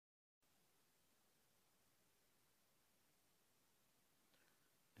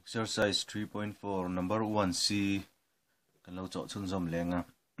Exercise 3.4 number 1C kan lo cho chun zom lenga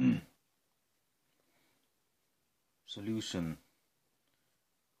solution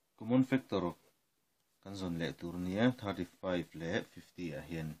common factor kan zon le tur nia 35 le 50 a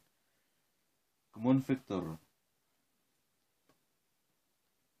hian common factor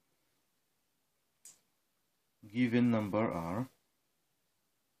given number are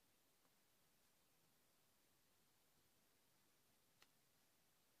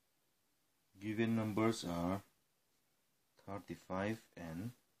given numbers are 35 and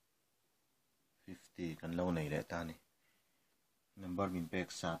 50 kan lo nei le ta ni number min pek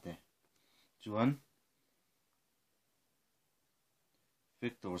sa te chuan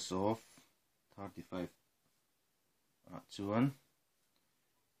factors of 35 chuan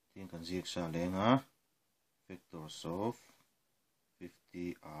tin kan ziak sa lenga factors of 50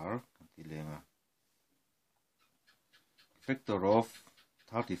 are kan ti lenga factor of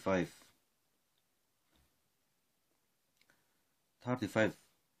 35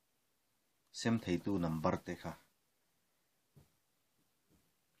 sem thei tu number te kha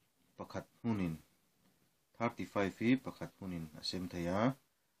pakhat hunin 35 hi pakhat hunin sem theia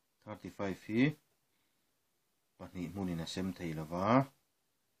 35 hi pahnih hunin sem thei lova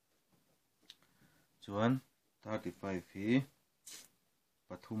chuan 35 hi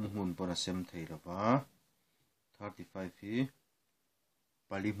pathum hun pon sem thei lova 35 hi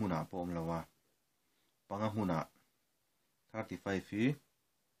pali huna pom lova panga huna 35 hi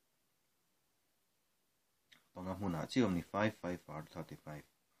panga huna chiom ni 5 are 35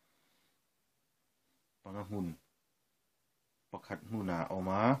 panga hun pakhat huna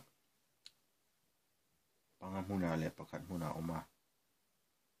oma panga huna le pakhat huna oma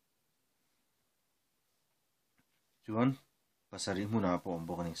chuan pasari huna pom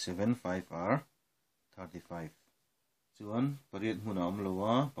bokani 7 5 are 35 chuan pariat huna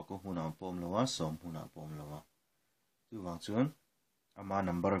omlowa pako huna pom lowa som huna pom lowa tu wang chuan ama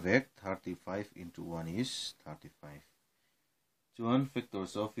number vek 35 into 1 is 35 chuan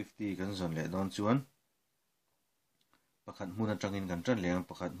factors of 50 kan zon le don chuan pakhat mun atangin kan tran leng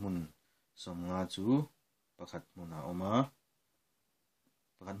pakhat mun som nga chu pakhat mun a oma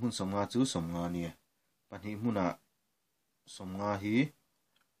pakhat mun som nga chu som nga ni pani muna som nga hi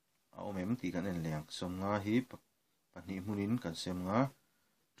a omem ti kan en leng som nga hi pani munin kan sem nga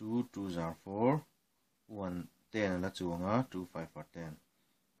 2 2 are 4 1 10 la chuanga 2 5 are 10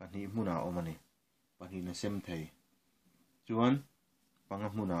 pani hmuna omani pani na sem thei chuan panga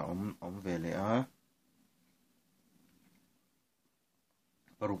hmuna om vele a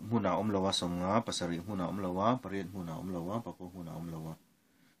paruk hmuna om lowa som nga pasari hmuna om lowa pariat hmuna om lowa papo hmuna om lowa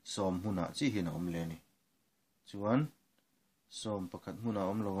som hmuna chi hin om le ni chuan som pakhat hmuna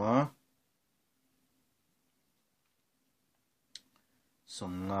om lowa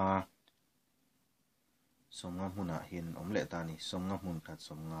som nga hmuna hin om le ta ni som nga hmun khat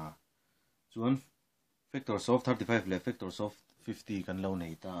som nga chuan factors of 35 le factors of 50 kan lo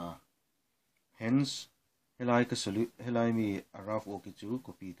nei ta hence helai mi araf o ki chu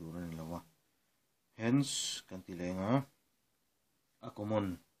copy tu ran lawa hence kan ti lenga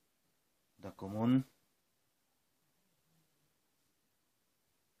the common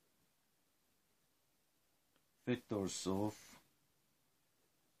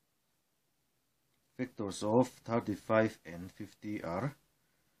factors of 35 and 50 are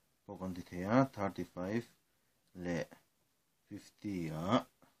pokon ti thea 35 le 50 a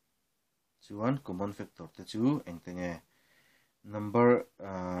chuan common factor te chu engtenge number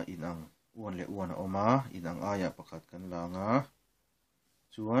in ang 1 le 1 oma in ang aya pakhat kan langa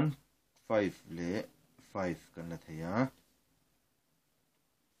chuan 5 le 5 kan la thea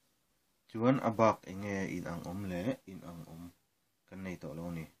chuan abak enge in ang om le in ang om kan nei to lo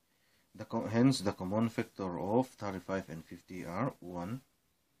ni hence the common factor of 35 and 50 are 1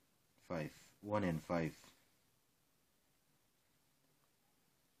 and 5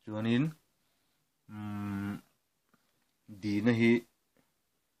 chuanin di na hi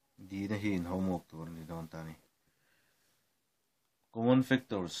in homework tur ni don tani common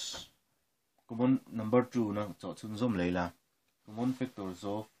factors common number 2 na cho chun zom leila common factors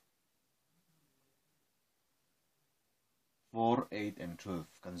of 4 8 and 12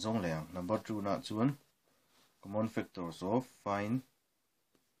 kan zong leang number 2 na chuan common factors of find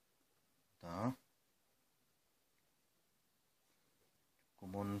the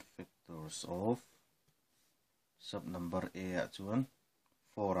common factors of sub number a a chuan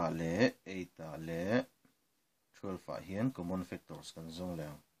 4 a le 8 a le 12 a hian common factors kan zong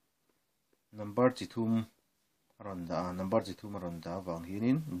leang number chi thum ronda wang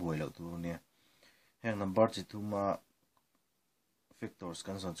hinin buai lo tu ne heng number chi thuma factors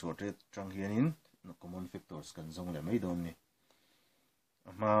kan zon chuat ret tang hianin common factors kan zong le mai don ni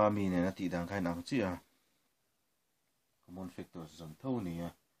ma mi ne na ti dang khain ang chi a common factors zon tho ni a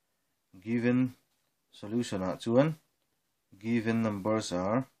given solution a chuan given numbers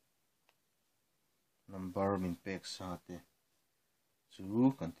are number min pek sa te chu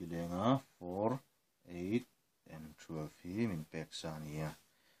kan ti lenga 4 8 and 12 hi min pek sa ni a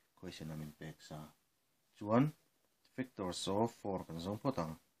question a min pek sa chuan factors of 4 kan zong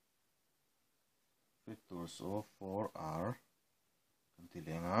potang factors of 4 are kan ti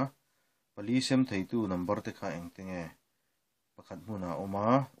lenga pali sem thei tu number te kha eng tenge pakhat hmuna oma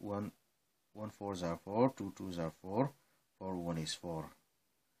 1 4 are 4 2 2 are 4 4 1 is 4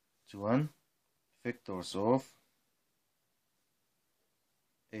 chuan factors of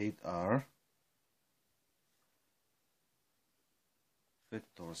 8 are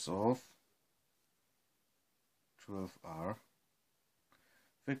factors of 12 are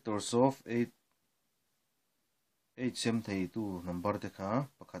factors of 8 sem thei tu number te kha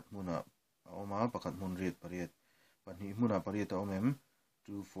pakhat hmuna oma pakhat hmun riat pariat pahnih hmuna pariat omem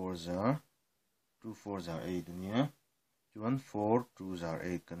 2 4 are 8 ania chuan 4 2 are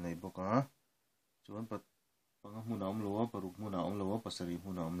 8 kan nei boka chuan panga hmuna omlowa paruk hmuna omlowa pasari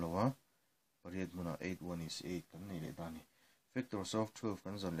hmuna omlowa pariat hmuna 8 1 is 8 kan nei le dani factors of 12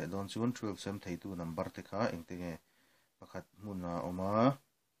 kan zon le don chuan 12 sem thei tu number te kha engtenge pakhat hmuna oma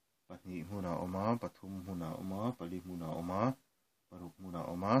pahnih hmuna oma pathum hmuna oma pali hmuna oma paruk hmuna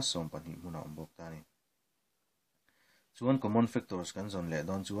oma som pahnih hmuna ombok tani chuan common factors kan zon le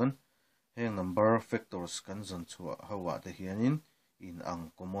don chuan heng number factors kan zon chua hawa te hianin in ang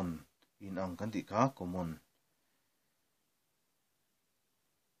common in ang kan ti kha common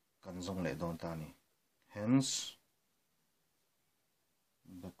kan zong le don tani hence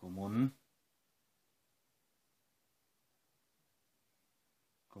the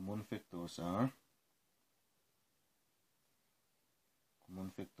common factors are common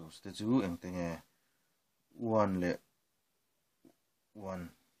factors te chu engtenge 1 le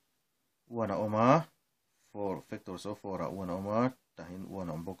 1 a oma 4 factors of 4 a 1 a oma tahin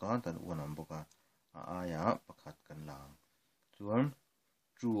 1 omboka tan 1 omboka a aya pakhat kan lang chuan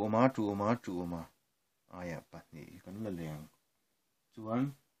 2 oma aya pahnih kan la leng chuan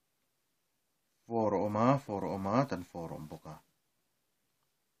 4 oma tan 4 omboka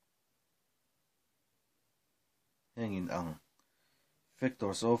hengin ang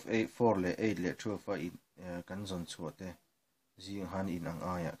factors of 8 4 le 8 le 12 a in kan zon chuate zing han in ang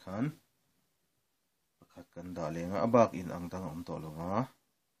aya khan pakhat kan da lenga abak in ang tang om to longa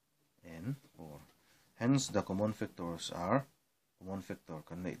n 4 hence the common factors are common factor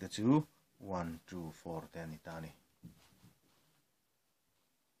kan nei te chu 1 2 4 te ani tani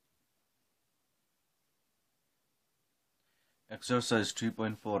exercise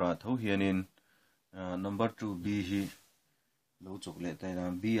 3.4 a tho hianin number 2 b hi lo chok le tai na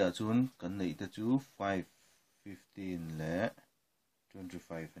b a chun kan nei te chu 5 15 le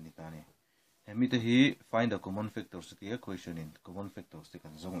 25 ani tani hemi te hi find the common factors te question in common factors te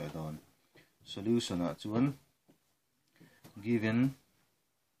kan zong le don solution a chun given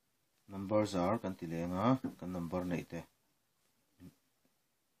numbers are kan ti lenga kan number nei te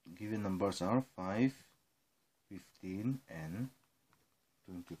given numbers are 5 15 and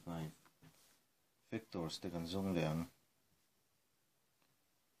 25 factors te kan zong leang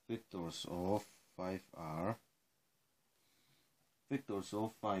factors of 5 are factors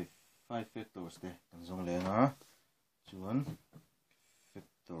of 5 factors te kan zong lenga chuan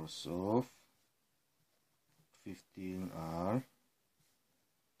factors of 15 are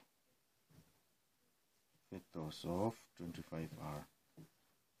factors of 25 are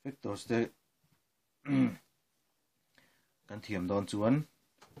factors te kan thiam don chuan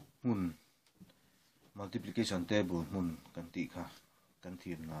hmun multiplication table hmun kan ti kha kan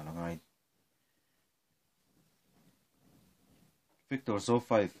thiam na langai factors of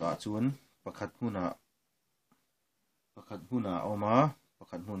 5 a chuan pakhat hmuna oma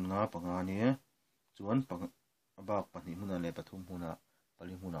pakhat hmun nga panga nia chuan abak pahnih hmuna le pathum hmuna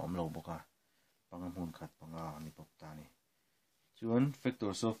pali hmuna omlo boka panga hmun khat panga ni pok tani chuan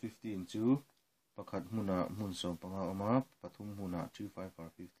factors of 15 chu pakhat hmuna hmun som panga oma pathum hmuna 2 5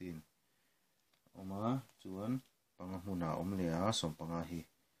 are 15 oma chuan panga hmuna omlea som panga hi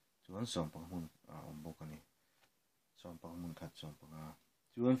chuan som panga hmun ombok ani som panga hmun khat som panga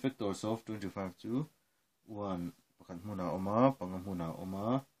chuan factors of 25 chu 1 pakhat hmuna oma panga hmuna oma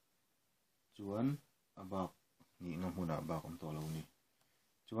chuan abak ni nga hmuna abak om to lo ni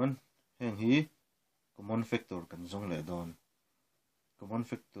chuan heng hi common factor kan zong le don common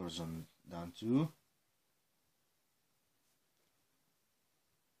factor zon dan chu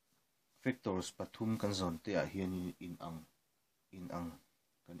factors pathum kan zon te a hian in ang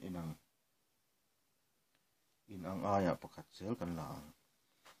kan in ang aya pakhat zel kan la ang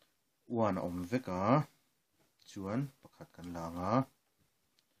 1 a awm veka chuan pakhat kan la anga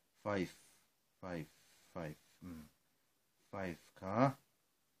 5 kha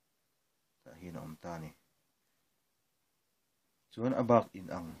ta hian a awm ta ni chuan a bak in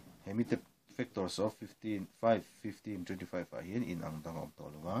ang hemi te factors of 15 25 a hian in ang dang awm to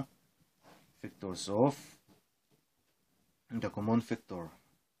lova factors of the common factor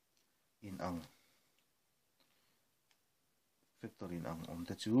in ang factor in ang awm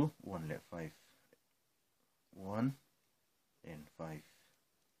te chu 1 le 5 1 and 5